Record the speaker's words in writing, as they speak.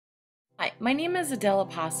My name is Adela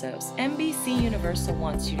Pasos. NBC Universal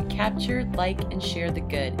wants you to capture, like, and share the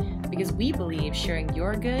good because we believe sharing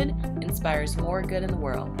your good inspires more good in the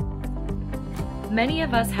world. Many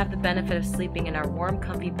of us have the benefit of sleeping in our warm,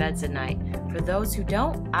 comfy beds at night. For those who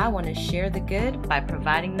don't, I want to share the good by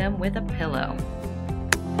providing them with a pillow.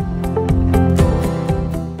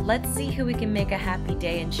 Let's see who we can make a happy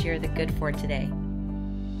day and share the good for today.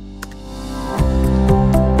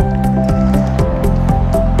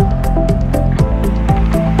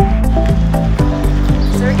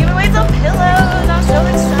 So we're giving away some pillows. I'm so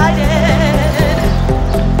excited.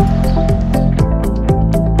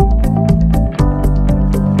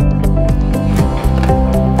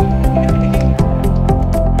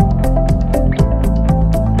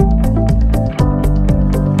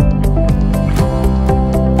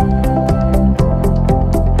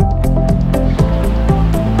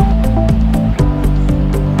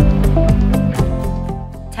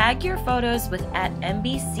 Tag your photos with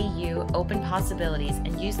 @NBCU Open Possibilities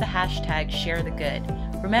and use the hashtag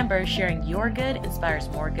ShareTheGood. Remember, sharing your good inspires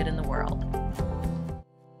more good in the world.